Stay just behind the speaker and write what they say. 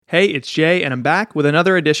Hey, it's Jay, and I'm back with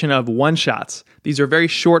another edition of One Shots. These are very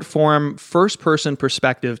short form, first-person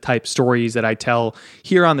perspective type stories that I tell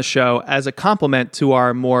here on the show as a complement to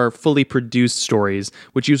our more fully produced stories,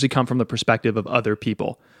 which usually come from the perspective of other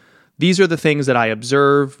people. These are the things that I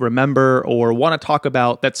observe, remember, or want to talk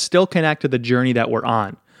about that still connect to the journey that we're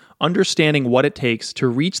on, understanding what it takes to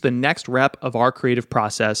reach the next rep of our creative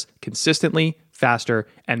process consistently, faster,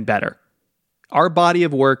 and better. Our body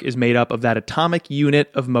of work is made up of that atomic unit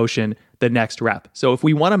of motion, the next rep. So if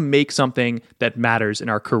we want to make something that matters in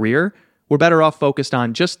our career, we're better off focused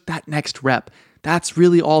on just that next rep. That's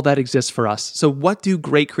really all that exists for us. So what do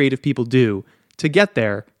great creative people do to get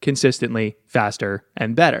there consistently, faster,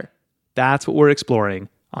 and better? That's what we're exploring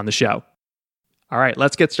on the show. All right,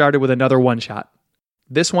 let's get started with another one shot.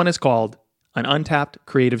 This one is called An Untapped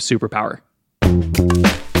Creative Superpower.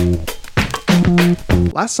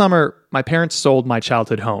 Last summer, my parents sold my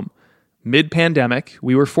childhood home. Mid-pandemic,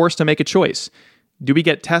 we were forced to make a choice. Do we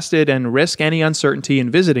get tested and risk any uncertainty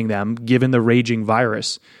in visiting them given the raging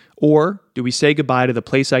virus? Or do we say goodbye to the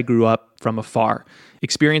place I grew up from afar,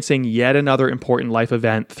 experiencing yet another important life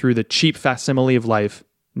event through the cheap facsimile of life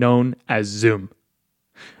known as Zoom?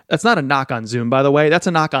 That's not a knock on Zoom, by the way. That's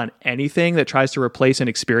a knock on anything that tries to replace an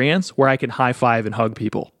experience where I can high-five and hug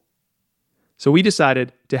people. So we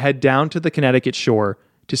decided to head down to the Connecticut shore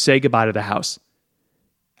to say goodbye to the house.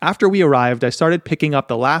 After we arrived, I started picking up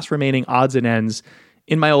the last remaining odds and ends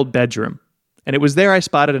in my old bedroom, and it was there I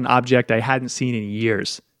spotted an object I hadn't seen in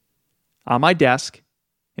years. On my desk,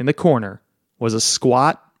 in the corner, was a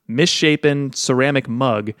squat, misshapen ceramic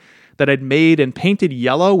mug that I'd made and painted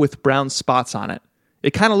yellow with brown spots on it.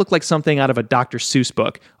 It kind of looked like something out of a Dr. Seuss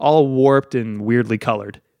book, all warped and weirdly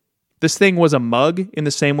colored. This thing was a mug in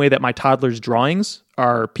the same way that my toddler's drawings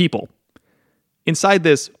are people. Inside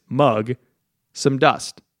this mug, some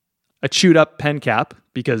dust, a chewed up pen cap,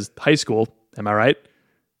 because high school, am I right?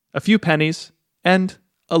 A few pennies, and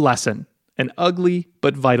a lesson, an ugly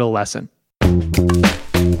but vital lesson.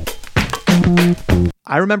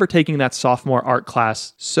 I remember taking that sophomore art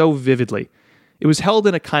class so vividly. It was held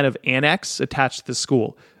in a kind of annex attached to the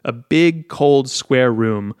school, a big, cold, square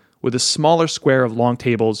room with a smaller square of long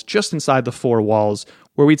tables just inside the four walls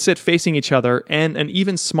where we'd sit facing each other, and an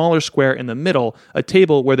even smaller square in the middle, a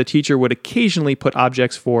table where the teacher would occasionally put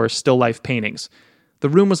objects for still life paintings. The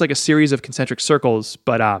room was like a series of concentric circles,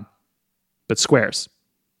 but squares.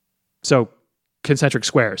 So, concentric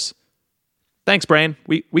squares. Thanks, brain.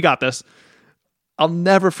 We got this. I'll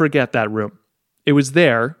never forget that room. It was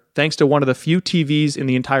there, thanks to one of the few TVs in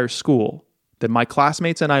the entire school, that my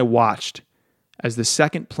classmates and I watched as the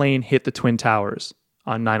second plane hit the Twin Towers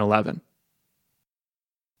on 9/11.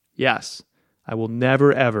 Yes, I will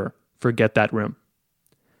never, ever forget that room.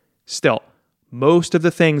 Still, most of the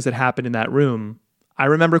things that happened in that room, I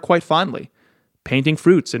remember quite fondly. Painting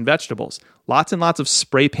fruits and vegetables, lots and lots of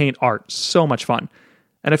spray paint art, so much fun,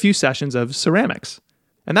 and a few sessions of ceramics.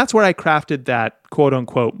 And that's where I crafted that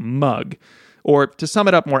quote-unquote mug. Or to sum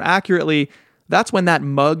it up more accurately, that's when that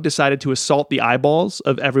mug decided to assault the eyeballs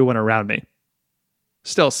of everyone around me.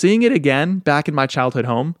 Still, seeing it again back in my childhood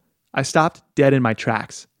home, I stopped dead in my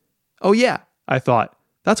tracks. Oh yeah, I thought,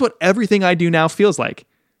 that's what everything I do now feels like.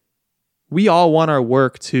 We all want our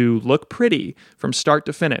work to look pretty from start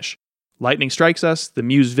to finish. Lightning strikes us, the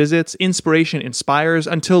muse visits, inspiration inspires,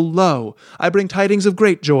 until lo, I bring tidings of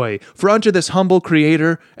great joy, for unto this humble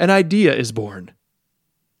creator an idea is born.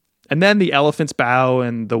 And then the elephants bow,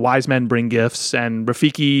 and the wise men bring gifts, and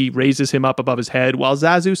Rafiki raises him up above his head, while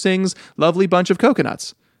Zazu sings Lovely Bunch of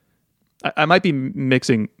Coconuts. I might be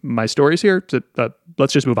mixing my stories here, so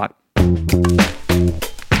let's just move on.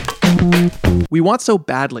 We want so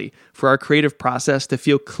badly for our creative process to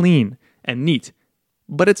feel clean and neat,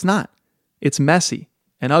 but it's not. It's messy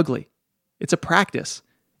and ugly. It's a practice.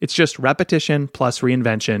 It's just repetition plus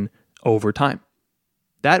reinvention over time.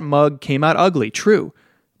 That mug came out ugly, true,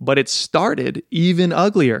 but it started even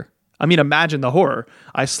uglier. I mean, imagine the horror.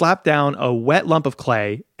 I slapped down a wet lump of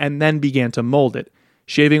clay and then began to mold it,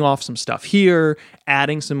 shaving off some stuff here,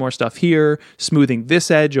 adding some more stuff here, smoothing this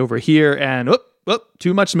edge over here, and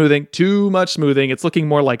too much smoothing. It's looking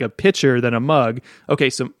more like a pitcher than a mug. Okay,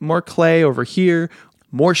 so more clay over here,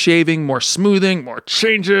 more shaving, more smoothing, more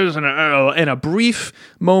changes, and a brief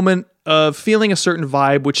moment of feeling a certain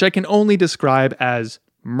vibe, which I can only describe as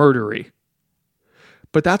murdery.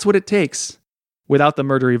 But that's what it takes. Without the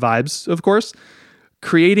murdery vibes, of course.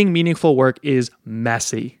 Creating meaningful work is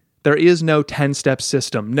messy. There is no 10-step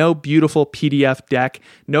system, no beautiful PDF deck,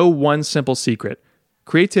 no one simple secret.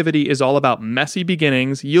 Creativity is all about messy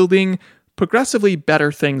beginnings yielding progressively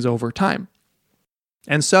better things over time.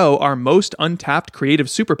 And so our most untapped creative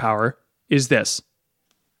superpower is this: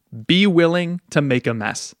 be willing to make a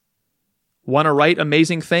mess. Want to write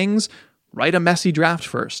amazing things? Write a messy draft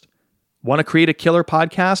first. Want to create a killer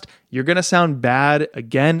podcast? You're going to sound bad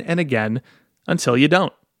again and again until you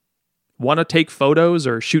don't. Want to take photos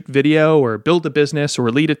or shoot video or build a business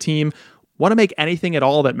or lead a team? Want to make anything at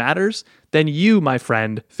all that matters? Then you, my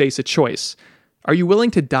friend, face a choice. Are you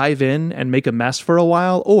willing to dive in and make a mess for a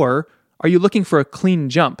while, or are you looking for a clean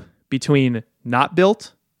jump between not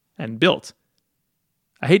built and built?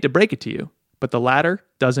 I hate to break it to you, but the latter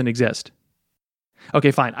doesn't exist.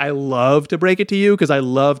 Okay, fine. I love to break it to you because I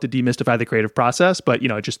love to demystify the creative process, but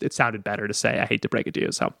it sounded better to say I hate to break it to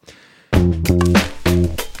you. So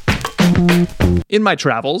in my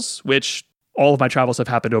travels, which all of my travels have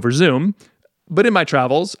happened over Zoom, but in my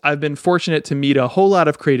travels, I've been fortunate to meet a whole lot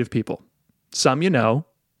of creative people. Some you know,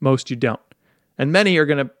 most you don't. And many are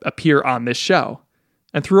going to appear on this show.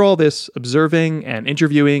 And through all this observing and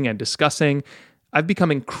interviewing and discussing, I've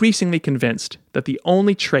become increasingly convinced that the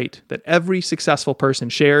only trait that every successful person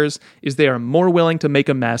shares is they are more willing to make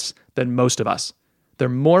a mess than most of us. They're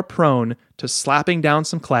more prone to slapping down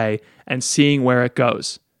some clay and seeing where it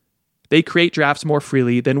goes. They create drafts more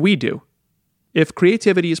freely than we do. If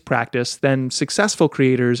creativity is practice, then successful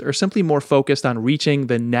creators are simply more focused on reaching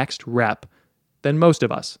the next rep than most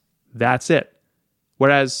of us. That's it.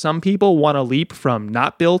 Whereas some people want to leap from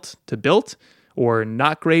not built to built, or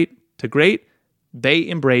not great to great, they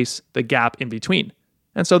embrace the gap in between.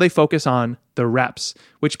 And so they focus on the reps,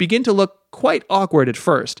 which begin to look quite awkward at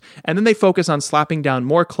first. And then they focus on slapping down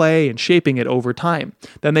more clay and shaping it over time.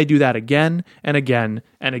 Then they do that again and again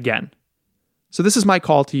and again. So this is my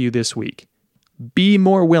call to you this week. Be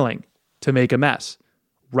more willing to make a mess.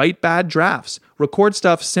 Write bad drafts. Record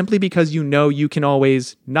stuff simply because you know you can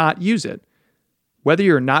always not use it. Whether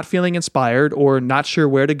you're not feeling inspired or not sure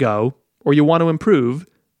where to go, or you want to improve,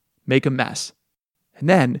 make a mess. And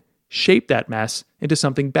then shape that mess into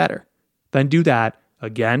something better. Then do that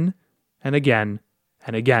again and again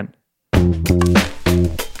and again.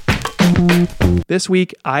 This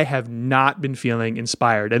week, I have not been feeling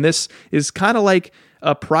inspired. And this is kind of like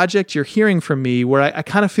a project you're hearing from me where I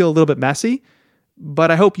kind of feel a little bit messy,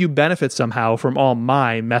 but I hope you benefit somehow from all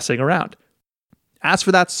my messing around. As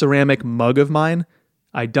for that ceramic mug of mine,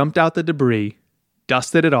 I dumped out the debris,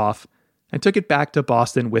 dusted it off, and took it back to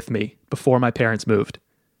Boston with me before my parents moved.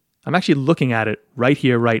 I'm actually looking at it right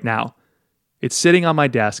here, right now. It's sitting on my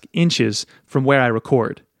desk inches from where I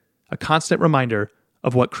record, a constant reminder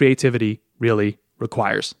of what creativity really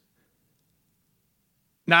requires.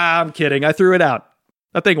 Nah, I'm kidding. I threw it out.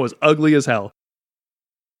 That thing was ugly as hell.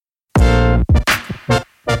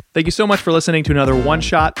 Thank you so much for listening to another One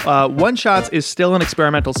Shot. One Shots is still an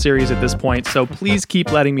experimental series at this point, so please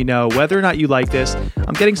keep letting me know whether or not you like this.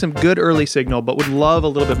 I'm getting some good early signal, but would love a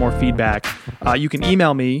little bit more feedback. You can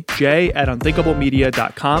email me,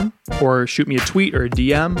 jay@unthinkablemedia.com, or shoot me a tweet or a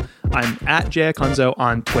DM. I'm at jayakunzo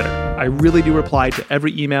on Twitter. I really do reply to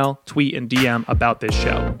every email, tweet, and DM about this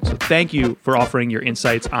show. So thank you for offering your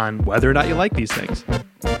insights on whether or not you like these things.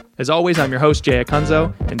 As always, I'm your host, Jay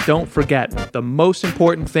Akunzo, and don't forget, the most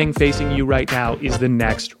important thing facing you right now is the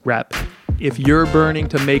next rep. If you're burning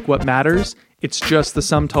to make what matters, it's just the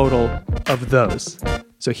sum total of those.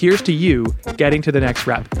 So here's to you getting to the next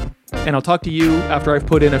rep. And I'll talk to you after I've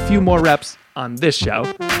put in a few more reps on this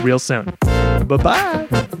show real soon. Bye-bye.